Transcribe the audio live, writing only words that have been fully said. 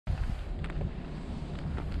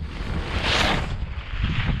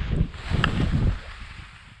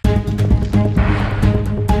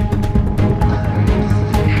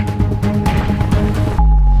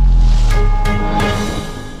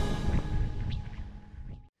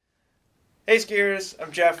Hey skiers,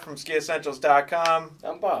 I'm Jeff from Skiessentials.com.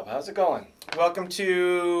 I'm Bob. How's it going? Welcome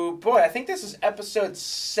to, I think this is episode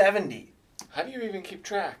 70. How do you even keep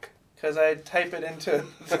track? Because I type it into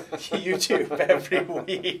YouTube every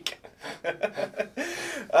week.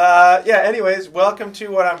 Anyways, welcome to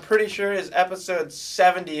what I'm pretty sure is episode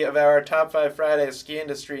 70 of our Top 5 Friday Ski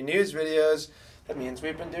Industry News videos. That means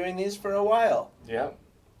we've been doing these for a while. Yeah.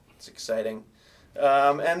 It's exciting.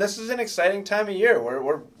 And this is an exciting time of year.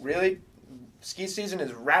 We're really... Ski season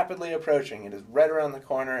is rapidly approaching. It is right around the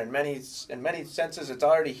corner. In many senses, it's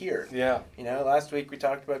already here. Yeah. You know, last week we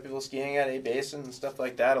talked about people skiing at A Basin and stuff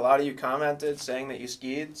like that. A lot of you commented saying that you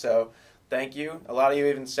skied, so thank you. A lot of you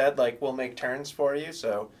even said, like, we'll make turns for you,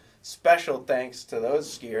 so special thanks to those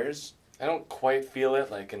skiers. I don't quite feel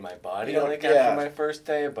it, like, in my body, like, after my first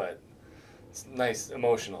day, but it's nice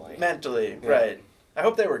emotionally. Mentally, yeah. Right. I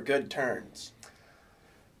hope they were good turns.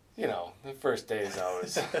 You know, the first day is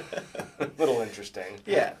always a little interesting.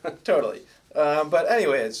 Yeah, totally. But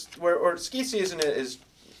anyways, our ski season is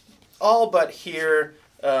all but here,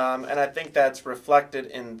 and I think that's reflected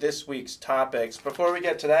in this week's topics. Before we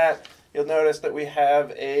get to that, you'll notice that we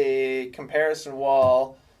have a comparison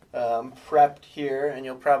wall prepped here, and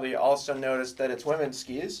you'll probably also notice that it's women's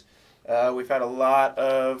skis. We've had a lot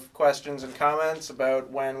of questions and comments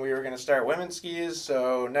about when we were going to start women's skis,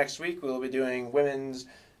 so next week we'll be doing women's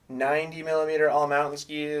 90 millimeter all mountain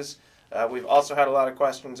skis. We've also had a lot of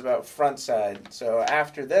questions about front side. So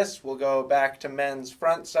after this, we'll go back to men's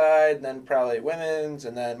front side, then probably women's,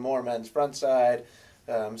 and then more men's front side.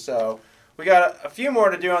 So we got a few more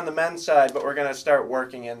to do on the men's side, but we're going to start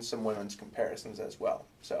working in some women's comparisons as well.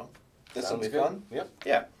 So this will be fun. Yep.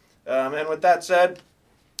 Yeah. And with that said,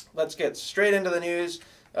 let's get straight into the news.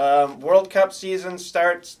 World Cup season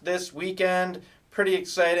starts this weekend. Pretty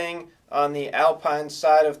exciting. On the Alpine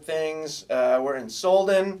side of things, we're in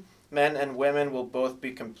Solden. Men and women will both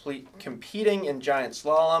be competing in giant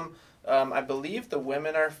slalom. I believe the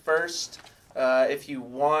women are first. If you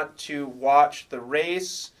want to watch the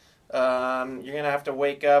race, you're going to have to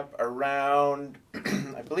wake up around,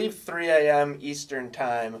 I believe, 3 a.m. Eastern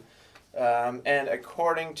Time. And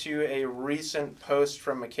according to a recent post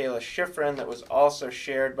from Mikaela Shiffrin that was also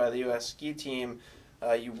shared by the U.S. ski team,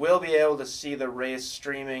 you will be able to see the race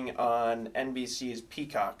streaming on NBC's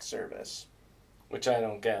Peacock service, which I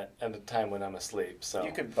don't get at a time when I'm asleep. So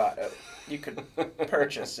you could buy it. You could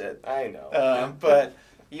purchase it. I know. But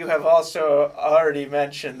you have also already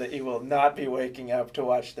mentioned that you will not be waking up to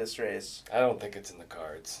watch this race. I don't think it's in the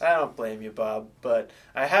cards. I don't blame you, Bob. But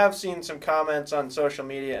I have seen some comments on social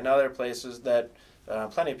media and other places that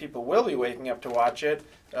plenty of people will be waking up to watch it.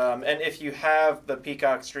 And if you have the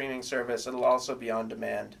Peacock streaming service, it'll also be on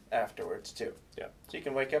demand afterwards, too. Yeah. So you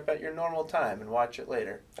can wake up at your normal time and watch it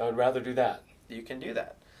later. I would rather do that. You can do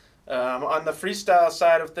that. On the freestyle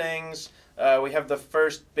side of things, we have the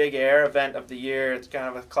first Big Air event of the year. It's kind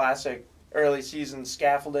of a classic early season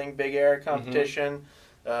scaffolding Big Air competition.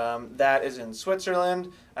 That is in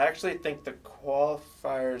Switzerland. I actually think the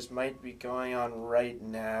qualifiers might be going on right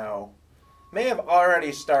now. May have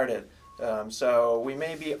already started. So we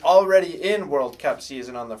may be already in World Cup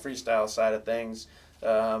season on the freestyle side of things.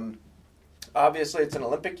 Obviously, it's an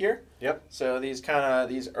Olympic year. Yep. So these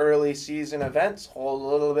early season events hold a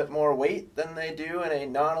little bit more weight than they do in a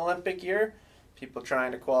non-Olympic year. People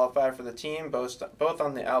trying to qualify for the team, both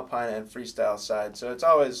on the Alpine and freestyle side. So it's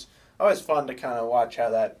always fun to kind of watch how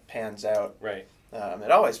that pans out. Right.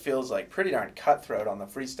 It always feels like pretty darn cutthroat on the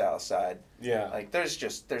freestyle side. Yeah. Like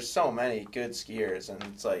there's so many good skiers, and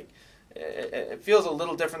it's like it feels a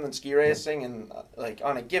little different than ski racing. And like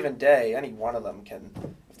on a given day, any one of them can,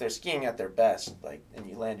 if they're skiing at their best, like and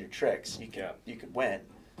you land your tricks, you could win.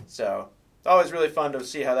 So it's always really fun to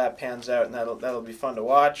see how that pans out, and that'll be fun to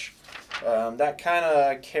watch. That kind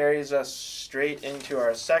of carries us straight into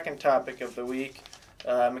our second topic of the week.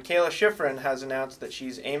 Mikaela Shiffrin has announced that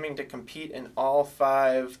she's aiming to compete in all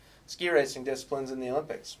 5 ski racing disciplines in the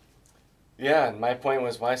Olympics. Yeah, and my point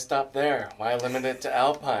was, why stop there? Why limit it to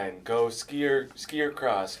Alpine? Go skier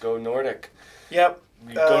cross, go Nordic. Yep.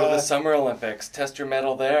 You go to the Summer Olympics, test your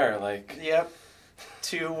medal there. Yep.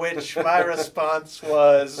 To which my response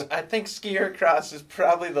was, I think skier cross is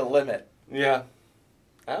probably the limit. Yeah.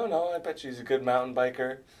 I don't know. I bet she's a good mountain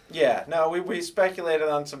biker. Yeah. No, we speculated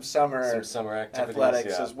on some summer activities,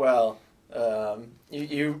 athletics as well.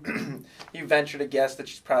 You venture to guess that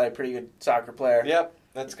she's probably a pretty good soccer player. Yep.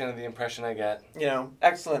 That's kind of the impression I get. You know,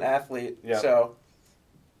 excellent athlete. Yep. So,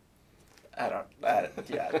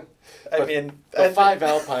 yeah. I mean... The 5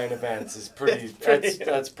 Alpine events is pretty...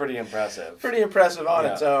 that's pretty impressive. Pretty impressive on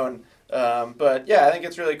its own. But yeah, I think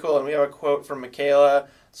it's really cool. And we have a quote from Mikaela.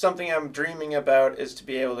 Something I'm dreaming about is to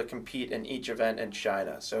be able to compete in each event in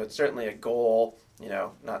China. So it's certainly a goal,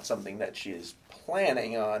 not something that she's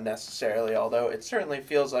planning on necessarily, although it certainly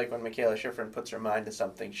feels like when Mikaela Shiffrin puts her mind to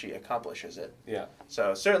something, she accomplishes it. Yeah.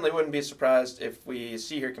 So certainly wouldn't be surprised if we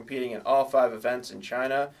see her competing in all 5 events in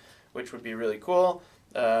China, which would be really cool.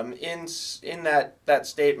 In that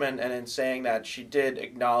statement and in saying that, she did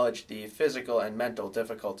acknowledge the physical and mental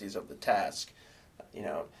difficulties of the task.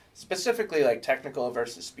 Specifically like technical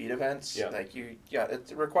versus speed events. Yeah.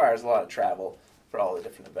 It requires a lot of travel for all the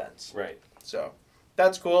different events. Right. So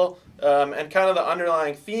that's cool. And kind of the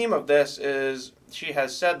underlying theme of this is she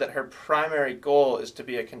has said that her primary goal is to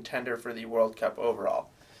be a contender for the World Cup overall,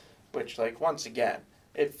 which, once again,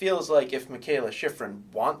 it feels like if Mikaela Shiffrin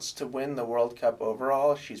wants to win the World Cup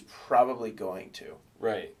overall, she's probably going to.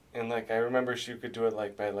 Right. And I remember she could do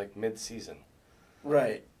it by mid-season.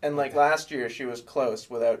 Right. And last year she was close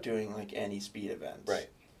without doing any speed events. Right.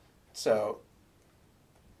 So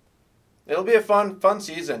it'll be a fun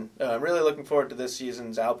season. I'm really looking forward to this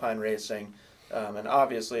season's Alpine racing. And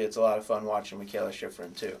obviously it's a lot of fun watching Mikaela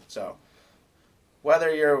Shiffrin too. So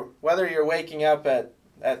whether you're waking up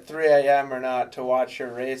at 3 a.m. or not to watch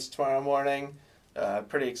her race tomorrow morning,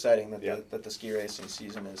 pretty exciting that the ski racing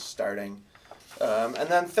season is starting. And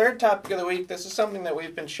then third topic of the week, this is something that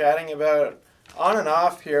we've been chatting about on and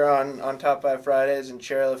off here on Top 5 Fridays and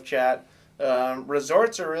Chairlift Chat.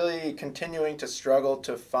 Resorts are really continuing to struggle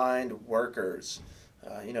to find workers.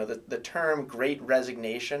 The term Great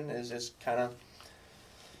Resignation is kind of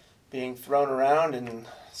being thrown around in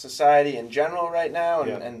society in general right now,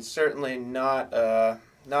 and certainly not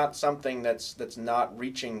something that's not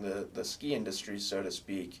reaching the ski industry, so to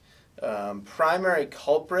speak. Primary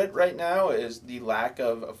culprit right now is the lack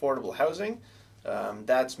of affordable housing.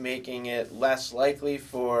 That's making it less likely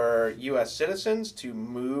for U.S. citizens to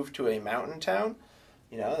move to a mountain town.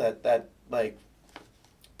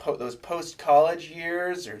 Those post-college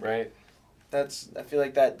years, or right. I feel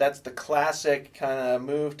like that's the classic kind of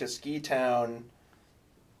move to ski town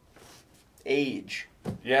age.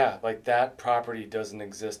 Yeah, that property doesn't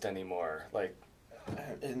exist anymore.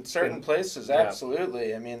 In certain places, absolutely.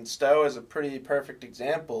 Yeah. I mean, Stowe is a pretty perfect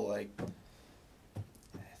example.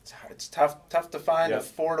 It's tough to find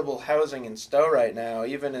affordable housing in Stowe right now.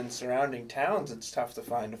 Even in surrounding towns, it's tough to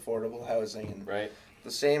find affordable housing. And right.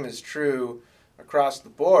 The same is true across the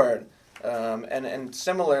board. And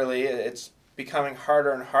similarly, it's becoming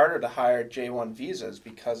harder and harder to hire J1 visas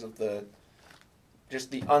because of the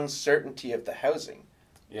uncertainty of the housing.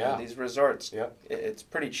 Yeah. These resorts, it's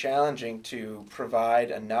pretty challenging to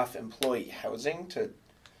provide enough employee housing to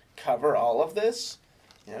cover all of this.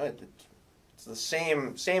 It's the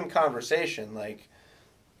same conversation.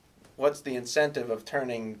 What's the incentive of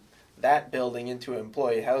turning that building into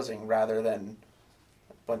employee housing rather than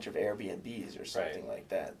a bunch of Airbnbs or something like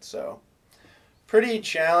that? So pretty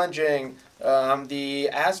challenging. The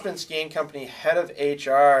Aspen Skiing Company head of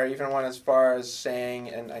HR even went as far as saying,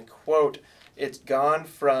 and I quote, "It's gone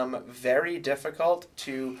from very difficult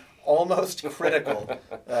to almost critical,"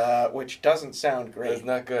 which doesn't sound great. It's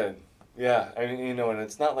not good. Yeah, I mean, and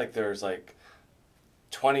it's not like there's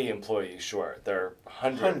 20 employees short. There are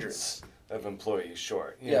hundreds of employees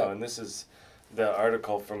short. You know, and this is the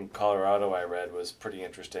article from Colorado I read was pretty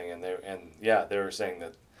interesting, and they were saying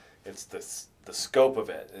that it's the scope of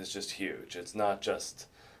it is just huge. It's not just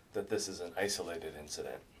that this is an isolated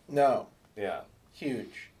incident. No. Yeah.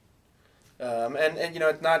 Huge. And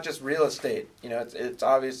it's not just real estate. It's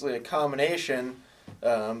obviously a combination,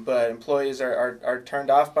 but employees are turned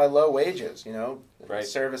off by low wages. Right.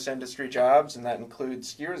 Service industry jobs, and that includes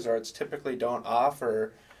ski resorts, typically don't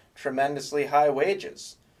offer tremendously high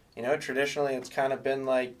wages. Traditionally it's kind of been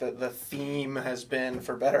the theme has been,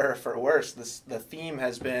 for better or for worse, the theme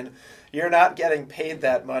has been you're not getting paid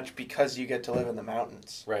that much because you get to live in the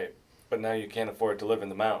mountains. Right. But now you can't afford to live in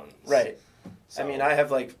the mountains. Right. So. I mean, I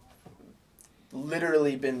have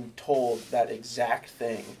literally been told that exact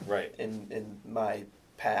thing in my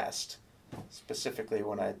past, specifically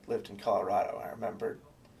when I lived in Colorado. I remember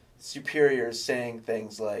superiors saying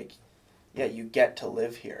things like, yeah, you get to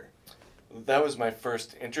live here. That was my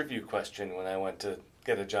first interview question when I went to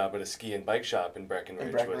get a job at a ski and bike shop in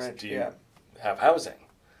Breckenridge. Do you have housing?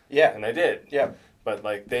 Yeah. And I did. Yeah. But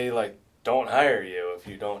they don't hire you if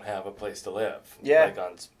you don't have a place to live. Yeah.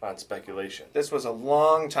 On speculation. This was a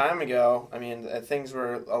long time ago. I mean, things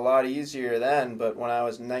were a lot easier then, but when I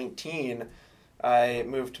was 19, I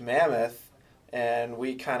moved to Mammoth, and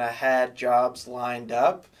we kind of had jobs lined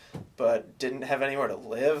up, but didn't have anywhere to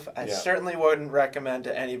live, I Yeah. certainly wouldn't recommend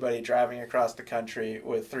to anybody driving across the country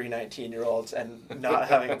with 3 19-year-olds and not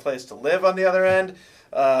having a place to live on the other end.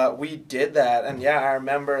 We did that, and yeah, I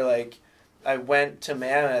remember, like, I went to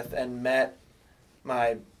Mammoth and met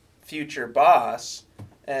my future boss,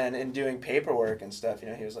 and in doing paperwork and stuff, you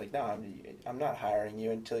know, he was like, no, I'm not hiring you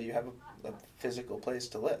until you have a physical place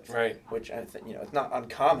to live. Right. Which, I think, you know, it's not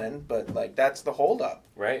uncommon, but, like, that's the holdup.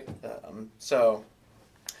 Right. So,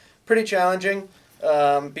 pretty challenging.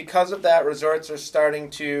 Because of that,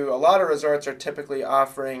 a lot of resorts are typically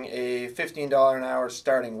offering a $15 an hour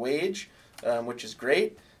starting wage, which is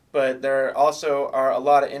great. But there also are a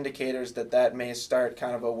lot of indicators that may start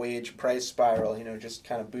kind of a wage price spiral, you know, just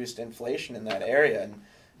kind of boost inflation in that area.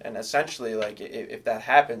 And essentially, like, if that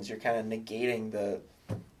happens, you're kind of negating the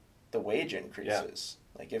wage increases.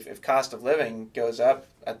 Yeah. Like, if cost of living goes up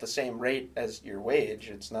at the same rate as your wage,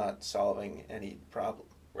 it's not solving any problem.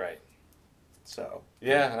 Right. So.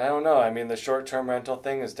 Yeah, I don't know. I mean, the short-term rental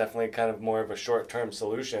thing is definitely kind of more of a short-term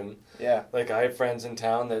solution. Yeah. Like, I have friends in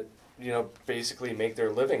town that, you know, basically make their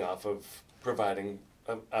living off of providing,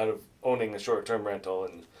 out of owning a short-term rental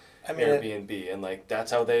and Airbnb, and like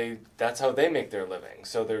that's how they make their living.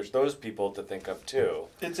 So there's those people to think of too.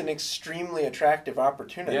 It's an extremely attractive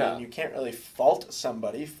opportunity, and you can't really fault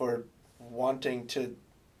somebody for wanting to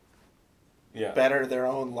better their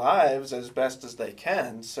own lives as best as they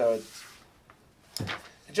can. So it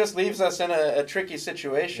just leaves us in a tricky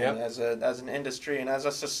situation as an industry and as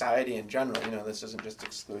a society in general. You know, this isn't just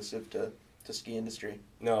exclusive to ski industry.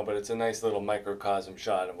 No, but it's a nice little microcosm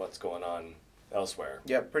shot of what's going on elsewhere.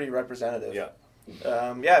 Yeah, pretty representative. Yeah.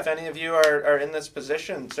 If any of you are in this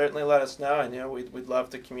position, certainly let us know, and you know we'd love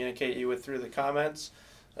to communicate you through the comments.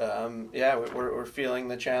 We're feeling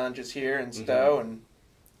the challenges here in Stowe, and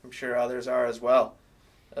I'm sure others are as well.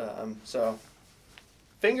 So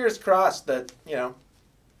fingers crossed that, you know,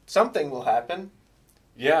 something will happen.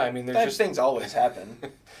 Yeah, I mean, things always happen.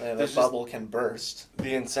 The bubble can burst.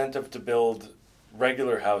 The incentive to build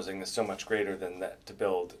regular housing is so much greater than that to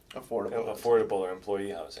build affordable or employee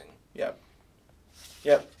housing. Yep.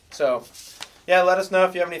 So, yeah, let us know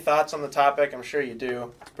if you have any thoughts on the topic. I'm sure you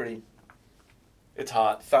do. It's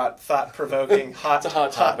hot. Thought-provoking, hot. It's a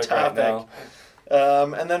hot topic right now.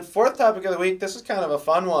 And then fourth topic of the week. This is kind of a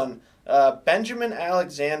fun one. Benjamin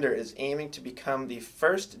Alexander is aiming to become the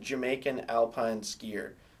first Jamaican Alpine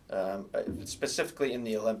skier, specifically in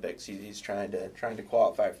the Olympics. He's trying to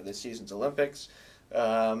qualify for this season's Olympics.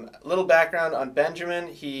 Little background on Benjamin: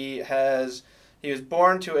 he was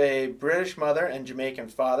born to a British mother and Jamaican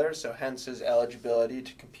father, so hence his eligibility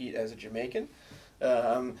to compete as a Jamaican.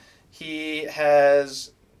 He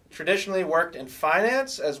has traditionally worked in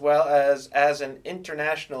finance as well as an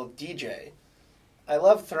international DJ. I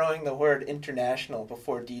love throwing the word international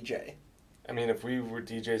before DJ. I mean, if we were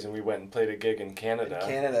DJs and we went and played a gig in Canada...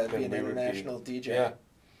 it'd be an international DJ. Yeah.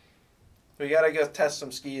 We got to go test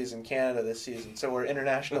some skis in Canada this season, so we're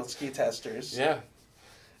international ski testers. Yeah.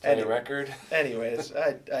 Any record? Anyways,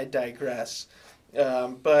 I digress.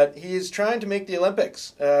 But he's trying to make the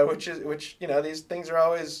Olympics, which you know, these things are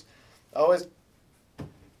always, I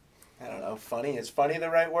don't know, funny. Is funny the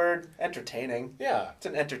right word? Entertaining. Yeah. It's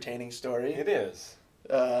an entertaining story. It is.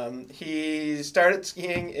 He started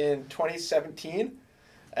skiing in 2017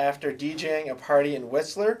 after DJing a party in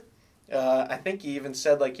Whistler. I think he even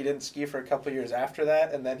said like he didn't ski for a couple of years after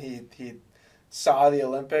that, and then he saw the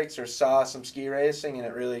Olympics or saw some ski racing, and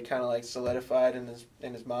it really kind of like solidified in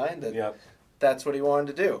his mind that that's what he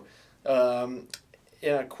wanted to do.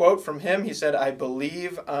 In a quote from him, he said, "I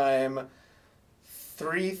believe I'm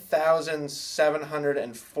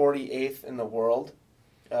 3,748th in the world,"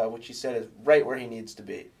 which he said is right where he needs to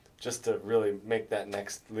be. Just to really make that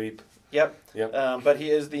next leap. Yep. Yep. But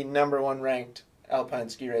he is the number one ranked alpine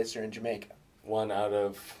ski racer in Jamaica. One out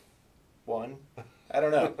of... One? I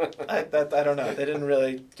don't know. I don't know. They didn't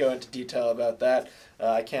really go into detail about that.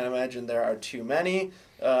 I can't imagine there are too many.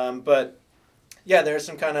 But yeah, there's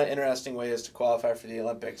some kind of interesting ways to qualify for the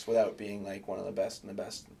Olympics without being like one of the best and the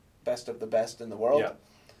best of the best in the world.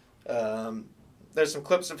 Yeah. There's some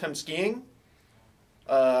clips of him skiing.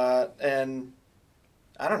 And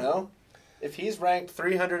I don't know. If he's ranked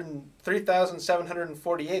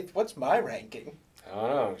 3,748th, what's my ranking? I don't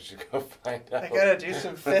know. We should go find out. I gotta do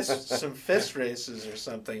some fist races or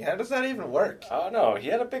something. How does that even work? I don't know. He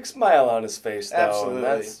had a big smile on his face, though. Absolutely. And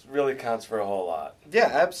that really counts for a whole lot. Yeah,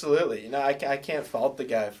 absolutely. You know, I can't fault the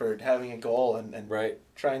guy for having a goal and right.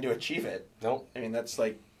 trying to achieve it. Nope. I mean, that's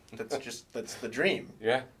the dream.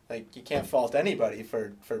 Yeah. Like, you can't fault anybody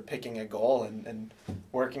for picking a goal and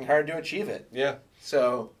working hard to achieve it. Yeah.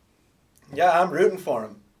 So, yeah, I'm rooting for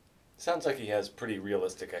him. Sounds like he has pretty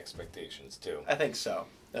realistic expectations, too. I think so.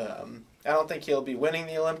 I don't think he'll be winning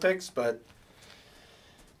the Olympics, but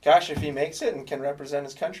gosh, if he makes it and can represent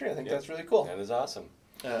his country, I think that's really cool. That is awesome.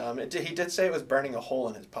 He did say it was burning a hole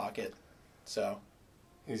in his pocket, so...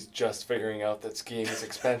 He's just figuring out that skiing is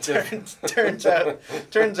expensive.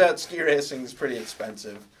 turns out ski racing is pretty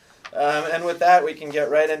expensive. And with that, we can get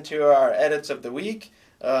right into our edits of the week.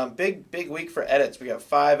 Big week for edits. We got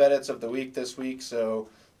 5 edits of the week this week, so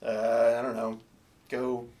I don't know.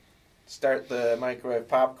 Go start the microwave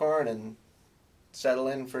popcorn and settle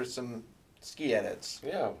in for some ski edits.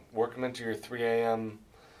 Yeah, work them into your 3 a.m.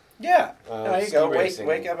 Yeah, there you go.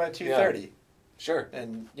 Wake up at 2:30. Yeah. Sure.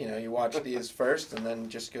 And, you watch these first and then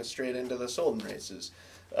just go straight into the Solden races.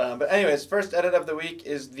 But anyways, first edit of the week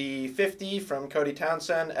is the 50 from Cody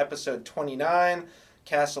Townsend, episode 29,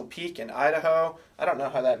 Castle Peak in Idaho. I don't know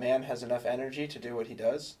how that man has enough energy to do what he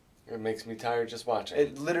does. It makes me tired just watching.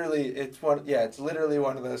 It's literally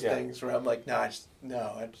one of those things where I'm like,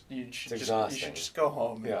 you should just go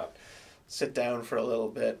home and sit down for a little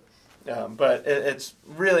bit. But it's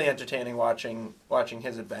really entertaining watching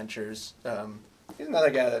his adventures. He's another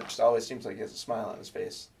guy that just always seems like he has a smile on his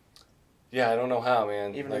face. Yeah, I don't know how,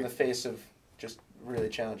 man. Even in the face of just really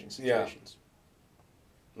challenging situations.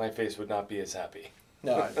 Yeah. My face would not be as happy.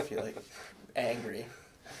 No, I feel like angry.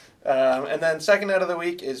 And then second out of the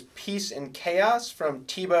week is Peace in Chaos from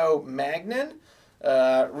Thibaut Magnin.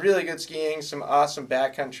 Really good skiing, some awesome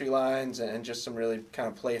backcountry lines, and just some really kind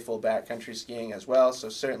of playful backcountry skiing as well, so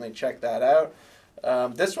certainly check that out.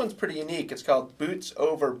 This one's pretty unique. It's called Boots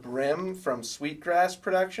Over Brim from Sweetgrass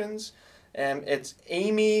Productions, and it's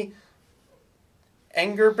Amy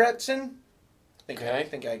Engerbretson. I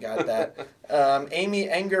think I got that. Amy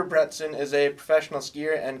Engerbretson is a professional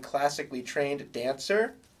skier and classically trained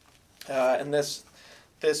dancer, and this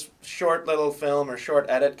short little film or short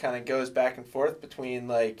edit kind of goes back and forth between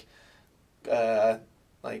like kind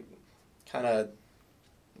of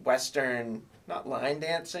Western, not line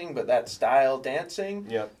dancing, but that style dancing,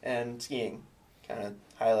 and skiing, kind of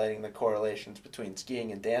highlighting the correlations between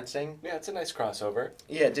skiing and dancing. Yeah, it's a nice crossover.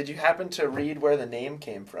 Yeah, did you happen to read where the name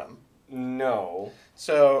came from? No.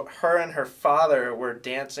 So her and her father were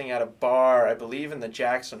dancing at a bar, I believe in the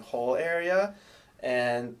Jackson Hole area,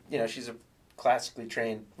 and she's a classically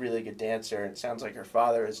trained, really good dancer, and it sounds like her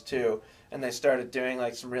father is too. And they started doing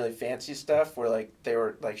like some really fancy stuff where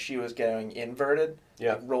she was getting inverted,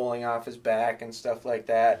 rolling off his back and stuff like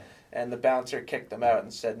that. And the bouncer kicked them out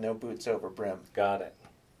and said, "No boots over brim." Got it.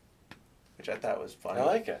 Which I thought was funny. I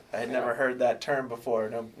like it. I had never heard that term before.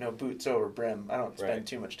 No boots over brim. I don't spend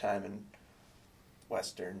too much time in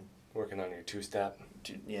Western. Working on your 2-step.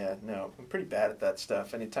 Yeah, no, I'm pretty bad at that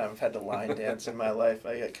stuff. Anytime I've had to line dance in my life,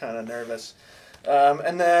 I get kind of nervous.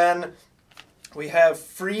 And then we have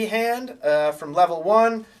Freehand from Level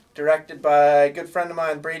 1, directed by a good friend of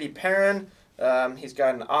mine, Brady Perrin. He's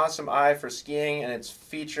got an awesome eye for skiing, and it's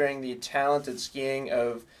featuring the talented skiing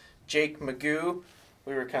of Jake Magoo.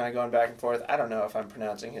 We were kind of going back and forth. I don't know if I'm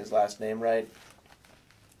pronouncing his last name right.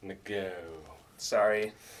 Magoo.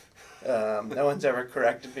 Sorry. No one's ever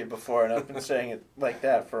corrected me before, and I've been saying it like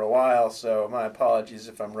that for a while, so my apologies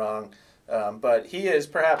if I'm wrong. But he is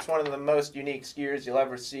perhaps one of the most unique skiers you'll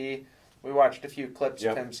ever see. We watched a few clips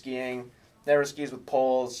of him skiing. Never skis with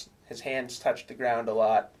poles. His hands touch the ground a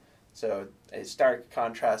lot. So a stark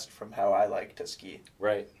contrast from how I like to ski.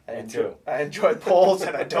 Right, me too. I enjoy poles,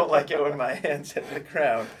 and I don't like it when my hands hit the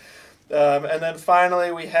ground. And then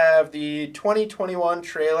finally we have the 2021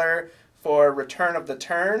 trailer for Return of the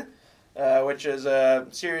Turn, which is a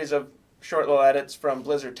series of short little edits from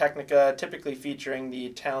Blizzard Technica, typically featuring the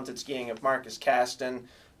talented skiing of Marcus Kasten.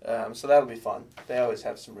 So that'll be fun. They always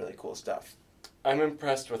have some really cool stuff. I'm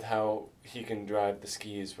impressed with how he can drive the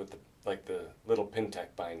skis with the little Pintec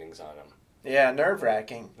bindings on him. Yeah,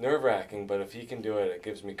 nerve-wracking. Nerve-wracking, but if he can do it, it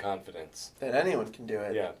gives me confidence. That anyone can do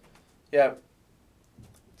it. Yeah. Yeah.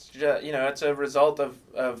 It's just, it's a result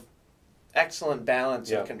of excellent balance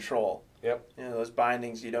and control. Yep. Those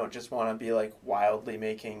bindings, you don't just want to be like wildly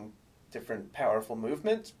making different powerful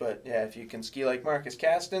movements, but yeah, if you can ski like Marcus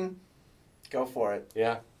Kasten, go for it.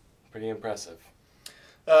 Yeah, pretty impressive.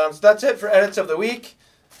 So that's it for edits of the week.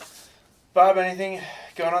 Bob, anything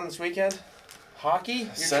going on this weekend? Hockey? You're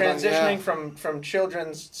transitioning from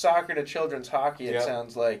children's soccer to children's hockey, it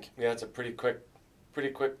sounds like. Yeah, it's a pretty quick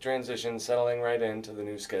transition, settling right into the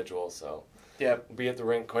new schedule, so we'll be at the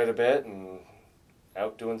rink quite a bit and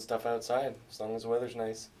out doing stuff outside, as long as the weather's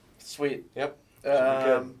nice. Sweet. Yep. Should be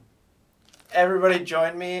good. Everybody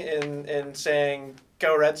join me in saying,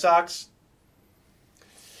 "Go Red Sox."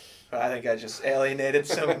 I think I just alienated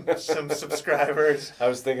some subscribers. I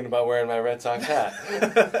was thinking about wearing my Red Sox hat.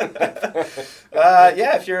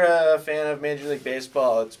 Yeah, if you're a fan of Major League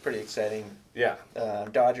Baseball, it's pretty exciting. Yeah.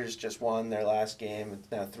 Dodgers just won their last game.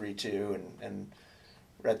 It's now 3-2, and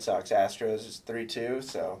Red Sox Astros is 3-2.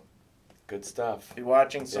 So good stuff. Be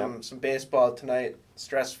watching some baseball tonight,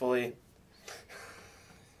 stressfully.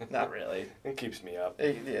 Not really. It keeps me up.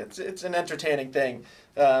 It's an entertaining thing.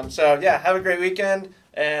 So, have a great weekend,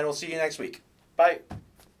 and we'll see you next week. Bye.